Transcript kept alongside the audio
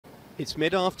It's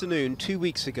mid-afternoon 2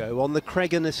 weeks ago on the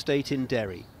Creggan estate in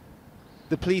Derry.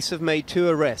 The police have made 2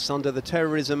 arrests under the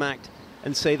Terrorism Act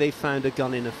and say they found a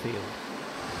gun in a field.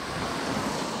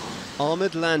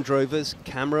 Armoured Land Rovers,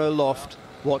 camera aloft,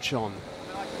 watch on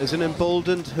as an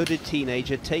emboldened hooded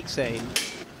teenager takes aim,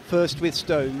 first with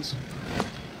stones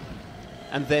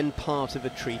and then part of a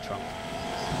tree trunk.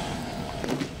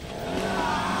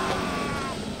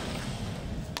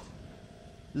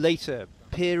 Later,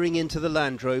 peering into the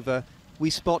Land Rover, we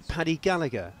spot Paddy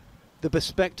Gallagher, the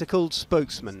bespectacled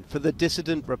spokesman for the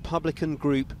dissident Republican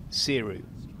group Seru.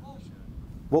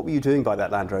 What were you doing by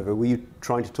that Land Rover? Were you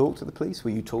trying to talk to the police? Were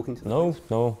you talking to them?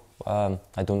 No.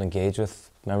 I don't engage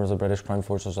with members of the British Crown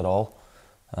Forces at all.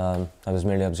 I was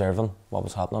merely observing what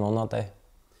was happening on that day.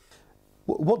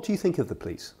 What do you think of the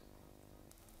police?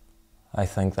 I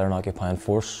think they're an occupying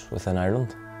force within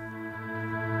Ireland.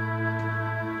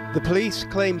 The police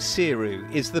claim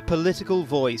Seru is the political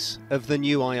voice of the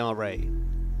new IRA,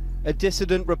 a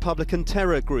dissident Republican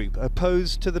terror group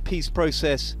opposed to the peace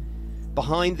process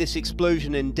behind this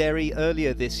explosion in Derry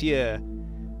earlier this year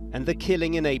and the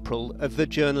killing in April of the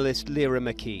journalist Lyra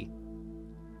McKee.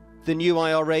 The new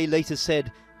IRA later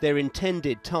said their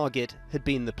intended target had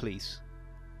been the police.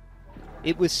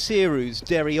 It was Seru's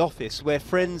Derry office where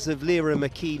friends of Lyra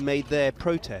McKee made their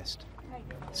protest.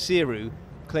 Seru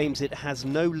claims it has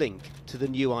no link to the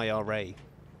new IRA.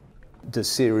 Does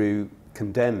Seru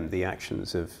condemn the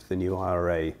actions of the new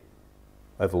IRA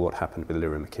over what happened with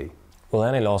Lyra McKee? Well,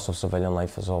 any loss of civilian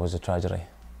life is always a tragedy.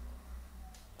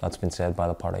 That's been said by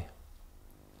the party.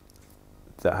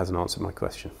 That hasn't answered my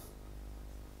question.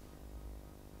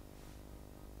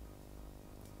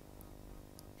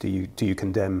 Do you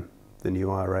condemn the new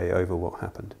IRA over what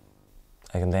happened?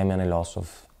 I condemn any loss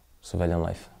of civilian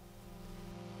life.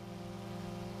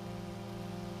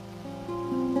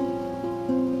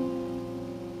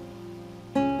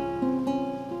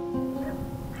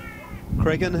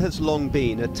 Creggan has long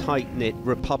been a tight-knit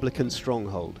Republican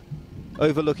stronghold.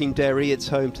 Overlooking Derry, it's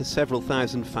home to several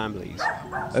thousand families,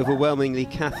 overwhelmingly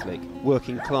Catholic,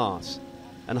 working class,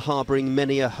 and harbouring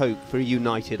many a hope for a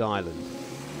united Ireland.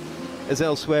 As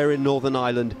elsewhere in Northern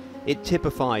Ireland, it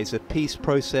typifies a peace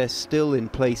process still in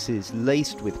places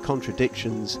laced with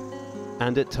contradictions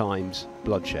and at times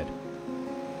bloodshed.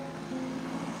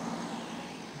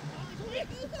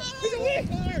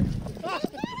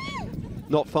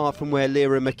 Not far from where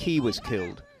Lyra McKee was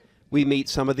killed, we meet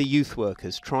some of the youth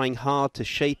workers trying hard to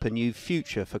shape a new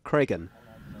future for Creggan.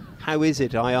 How is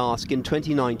it, I ask, in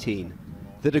 2019,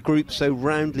 that a group so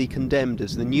roundly condemned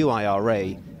as the new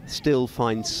IRA still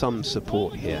finds some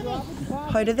support here?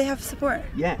 How do they have support?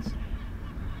 Yes.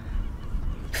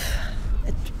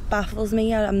 It baffles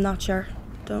me. I'm not sure.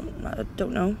 I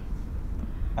don't know.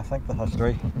 I think the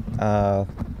history,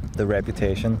 the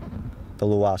reputation, the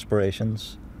low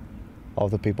aspirations of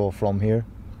the people from here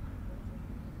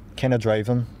kind of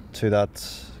driving to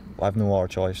that, I've no other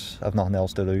choice, I've nothing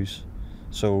else to lose,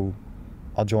 so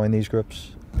I'll join these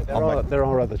groups. There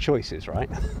are other choices, right?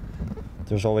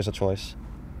 There's always a choice.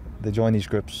 They join these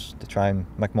groups to try and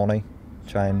make money,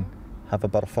 try and have a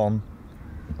bit of fun,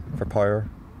 for power.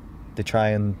 They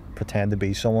try and pretend to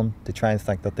be someone, they try and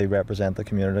think that they represent the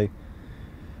community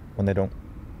when they don't.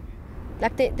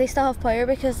 Like they still have power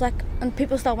because and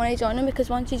people still want to join them, because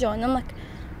once you join them,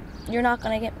 you're not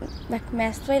gonna get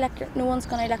messed with. No one's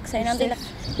gonna say anything.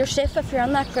 You're safe if you're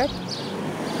in that group.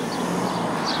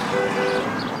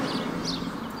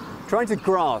 Trying to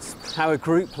grasp how a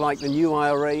group like the new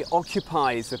IRA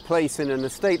occupies a place in an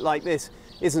estate like this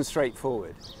isn't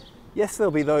straightforward. Yes,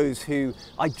 there'll be those who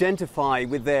identify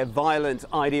with their violent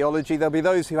ideology. There'll be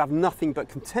those who have nothing but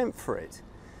contempt for it.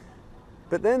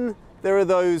 But then there are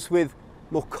those with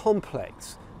more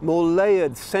complex, more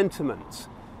layered sentiments,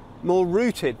 more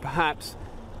rooted perhaps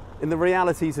in the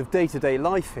realities of day-to-day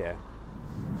life here.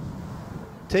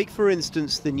 Take for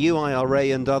instance the new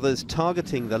IRA and others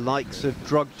targeting the likes of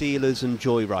drug dealers and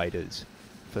joyriders.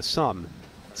 For some,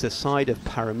 it's a side of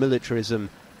paramilitarism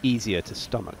easier to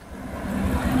stomach.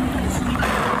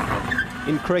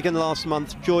 In Creggan last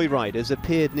month, joyriders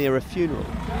appeared near a funeral.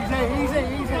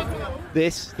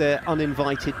 This, their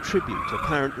uninvited tribute,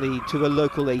 apparently, to a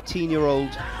local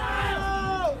 18-year-old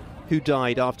who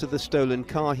died after the stolen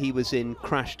car he was in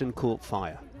crashed and caught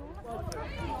fire.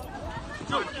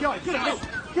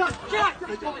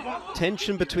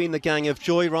 Tension between the gang of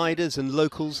joyriders and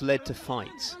locals led to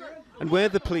fights. And where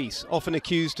the police, often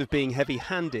accused of being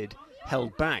heavy-handed,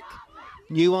 held back,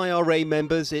 new IRA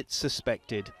members, it's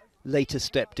suspected, later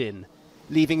stepped in,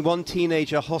 leaving one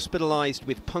teenager hospitalised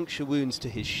with puncture wounds to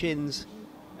his shins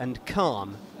and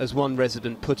calm, as one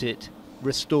resident put it,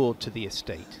 restored to the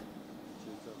estate.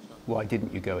 Why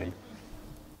didn't you go in?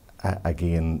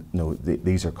 Again, no,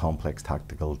 these are complex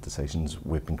tactical decisions.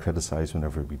 We've been criticised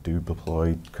whenever we do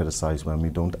deploy, criticised when we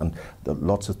don't, and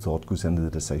lots of thought goes into the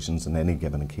decisions on any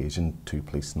given occasion to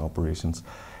policing operations.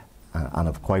 And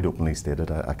I've quite openly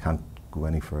stated I can't go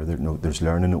any further. No, there's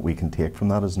learning that we can take from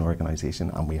that as an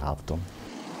organisation, and we have done.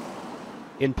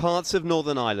 In parts of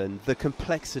Northern Ireland, the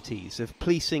complexities of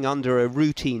policing under a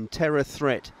routine terror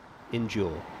threat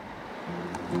endure.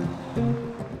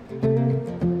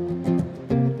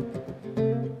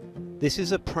 This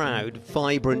is a proud,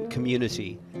 vibrant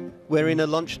community where in a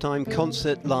lunchtime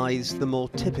concert lies the more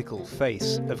typical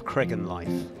face of Creggan life.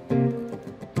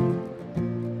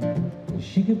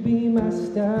 She could be my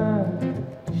star,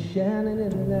 shining in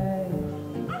the light.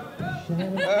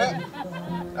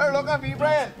 Look at me,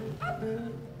 Brad.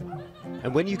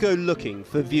 And when you go looking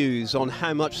for views on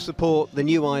how much support the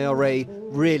new IRA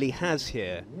really has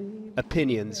here,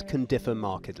 opinions can differ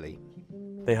markedly.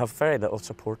 They have very little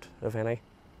support, if any,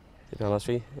 to be honest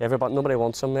with you. Nobody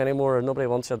wants them anymore, or nobody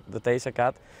wants the days like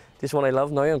that. They just want to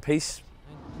live now in peace.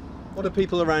 What do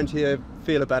people around here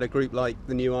feel about a group like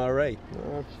the new IRA?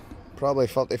 Probably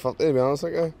 50-50, to be honest,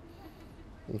 like I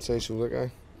would say so, like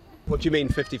I. What do you mean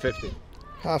 50-50?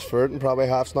 Half's for it and probably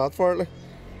half's not for it, like.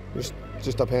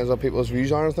 Just depends on people's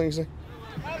views on things, like.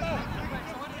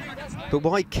 But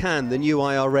why can the new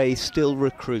IRA still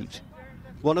recruit?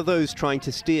 One of those trying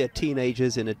to steer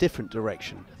teenagers in a different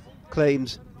direction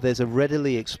claims there's a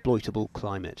readily exploitable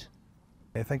climate.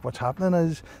 I think what's happening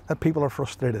is that people are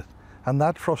frustrated, and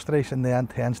that frustration then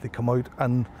tends to come out,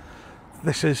 and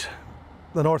this is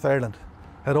the North Ireland.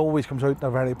 It always comes out in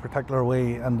a very particular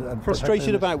way. And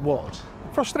frustration about what?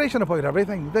 Frustration about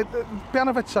everything. The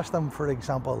benefit system, for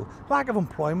example, lack of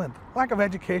employment, lack of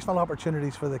educational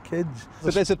opportunities for the kids.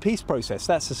 But there's a peace process,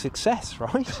 that's a success,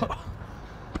 right?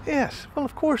 Yes, well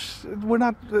of course,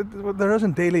 there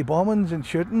isn't daily bombings and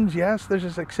shootings, yes, there's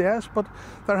a success, but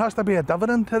there has to be a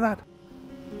dividend to that.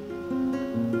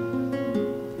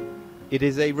 It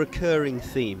is a recurring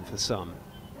theme for some,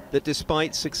 that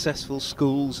despite successful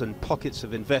schools and pockets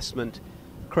of investment,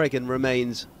 Creggan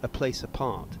remains a place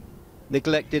apart.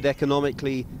 Neglected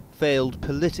economically, failed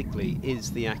politically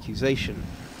is the accusation,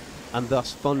 and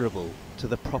thus vulnerable to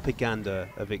the propaganda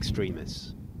of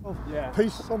extremists.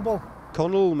 Peace symbol.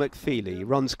 Conall McFeely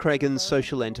runs Creggan's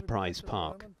Social Enterprise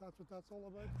Park.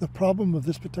 The problem of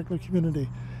this particular community,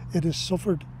 it has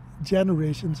suffered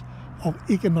generations of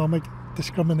economic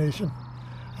discrimination,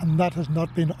 and that has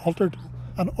not been altered.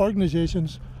 And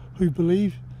organisations who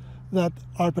believe that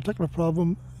our particular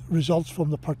problem results from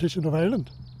the partition of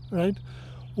Ireland, right,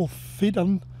 will feed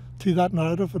into that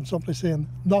narrative and simply saying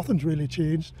nothing's really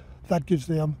changed. That gives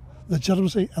them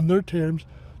legitimacy in their terms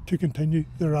to continue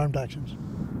their armed actions.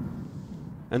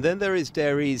 And then there is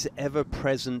Derry's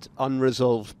ever-present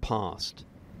unresolved past,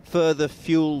 further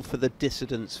fuel for the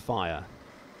dissidents' fire.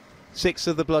 6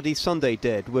 of the Bloody Sunday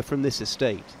dead were from this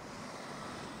estate.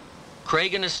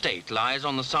 Creggan Estate lies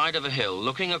on the side of a hill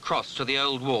looking across to the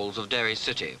old walls of Derry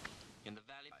City.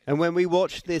 And when we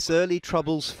watched this early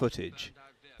Troubles footage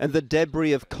and the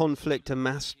debris of conflict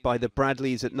amassed by the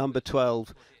Bradleys at number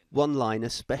 12, one line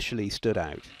especially stood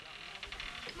out.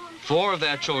 4 of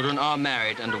their children are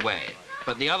married and away,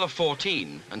 but the other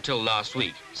 14, until last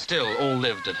week, still all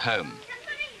lived at home.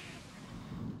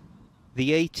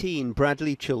 The 18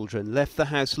 Bradley children left the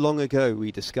house long ago,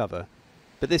 we discover,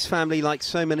 but this family, like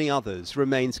so many others,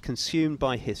 remains consumed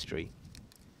by history.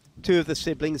 2 of the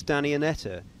siblings, Danny and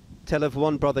Etta, tell of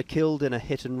one brother killed in a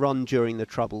hit and run during the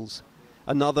Troubles,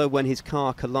 another when his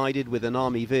car collided with an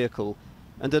army vehicle,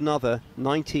 and another,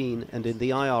 19 and in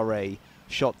the IRA,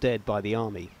 shot dead by the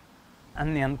army.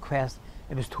 In the inquest,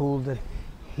 it was told that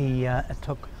it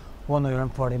took 1 hour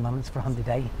and 40 minutes for him to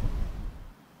die.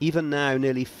 Even now,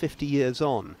 nearly 50 years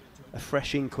on, a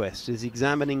fresh inquest is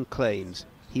examining claims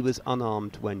he was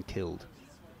unarmed when killed.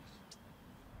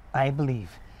 I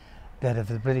believe that if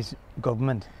the British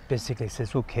government basically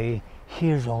says, okay,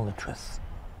 here's all the truth,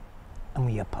 and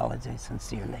we apologise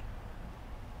sincerely,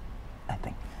 I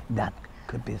think that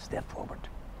could be a step forward.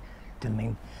 Do you know what I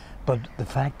mean? But the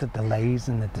fact that the lies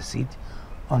and the deceit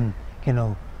on,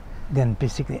 then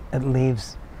basically it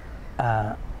leaves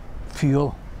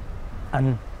fuel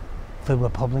and for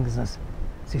Republicans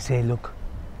to say, look,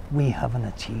 we haven't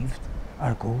achieved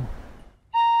our goal.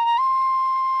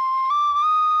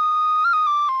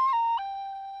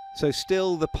 So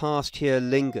still the past here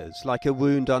lingers like a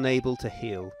wound unable to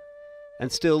heal,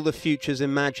 and still the future's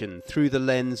imagined through the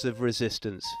lens of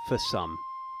resistance for some.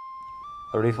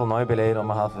 A wreath will now be laid on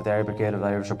behalf of the Derry Brigade of the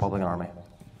Irish Republican Army.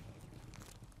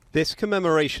 This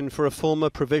commemoration for a former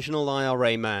provisional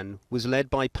IRA man was led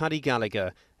by Paddy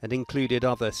Gallagher and included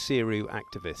other Seru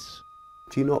activists.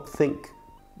 Do you not think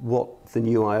what the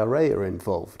new IRA are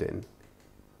involved in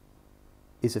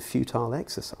is a futile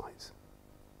exercise?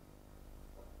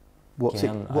 What's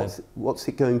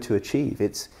it going to achieve?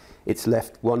 It's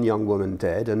left one young woman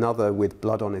dead, another with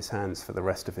blood on his hands for the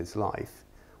rest of his life.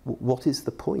 What is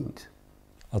the point?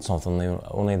 That's something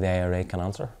only the IRA can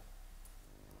answer.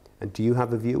 And do you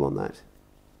have a view on that?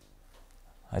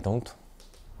 I don't.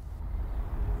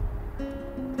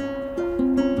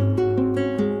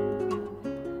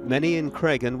 Many in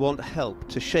Creggan want help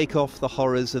to shake off the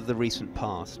horrors of the recent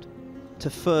past,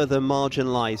 to further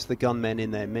marginalise the gunmen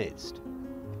in their midst.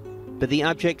 But the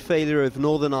abject failure of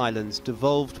Northern Ireland's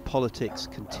devolved politics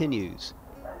continues,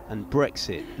 and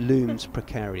Brexit looms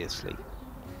precariously.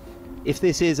 If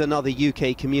this is another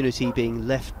UK community being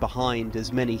left behind,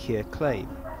 as many here claim,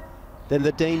 then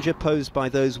the danger posed by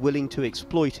those willing to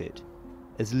exploit it,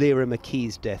 as Lyra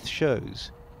McKee's death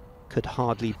shows, could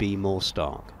hardly be more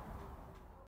stark.